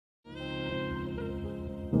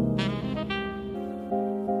Sammarco.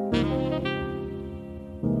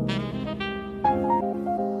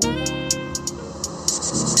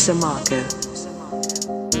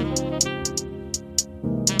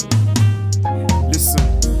 Listen,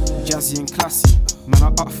 Jazzy and Classy. Man, I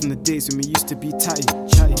up from the days when we used to be tatty,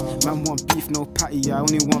 chatty. Man want beef, no patty. I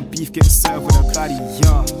only want beef, get served with a baddie.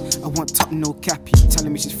 Yeah, I want top, no cappy.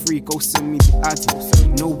 Telling me she's free, go send me the addy.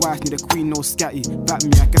 No wife, need a queen, no scatty. Back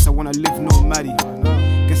me, I guess I wanna live no maddie.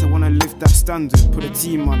 Guess I wanna live that standard. Put a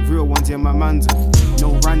team on, real ones, yeah, my man's.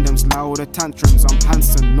 No randoms, lie all the tantrums. I'm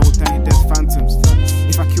handsome, no Danny, there's phantoms.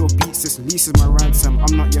 If I kill beats, this lease is my ransom.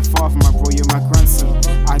 I'm not your father, my bro, you're my grandson.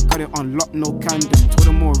 I got it on lock, no candle. Told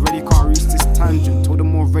them already can't reach this tangent. Told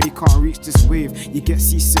them already can't reach this wave. You get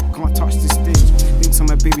seasick, can't touch the stage. Thinks I'm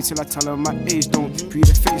my baby till I tell her my age. Don't breathe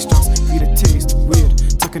the face, just breathe the taste. Weird,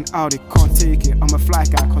 took an Audi, can't take it. I'm a fly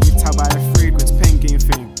guy, can't you tell by the fragrance? Pen game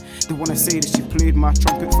fame. They wanna say that she played my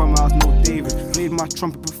trumpet from I was no David. Played my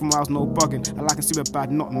trumpet from I was no bugging. I like her super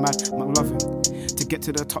bad, not mad, not loving. To get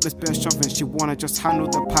to the top, this bare shoving. She wanna just handle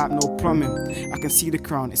the pipe, no plumbing. I can see the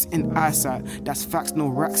crown, it's in eyesight. That's facts, no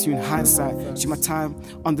racks, you in hindsight. She my time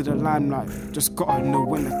under the limelight. Just gotta know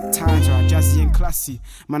when the time's right. Jazzy and Classy.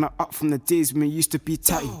 Man, I up from the days when we used to be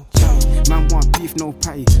tatty. Man want beef, no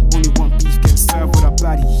patty. Only want beef, get served with a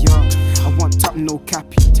baddie. Yeah, I want top, no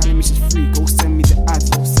cappy. Telling me she's free, go send me the addy.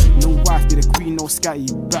 No wife, need a queen, no scatty.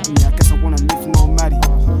 Back me, I guess I wanna live no maddie.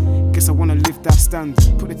 Guess I wanna live that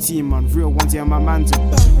standard. Put the team on, real ones, yeah, my man's.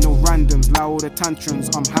 No randoms, lie all the tantrums.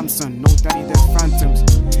 I'm handsome, no daddy, there's phantoms.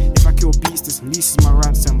 If I kill beats, this lease is my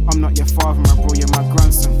ransom. I'm not your father, my bro, you're my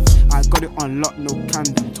grandson. I got it on lock, no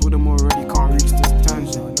candle. Told them already can't reach this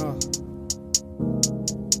tangent.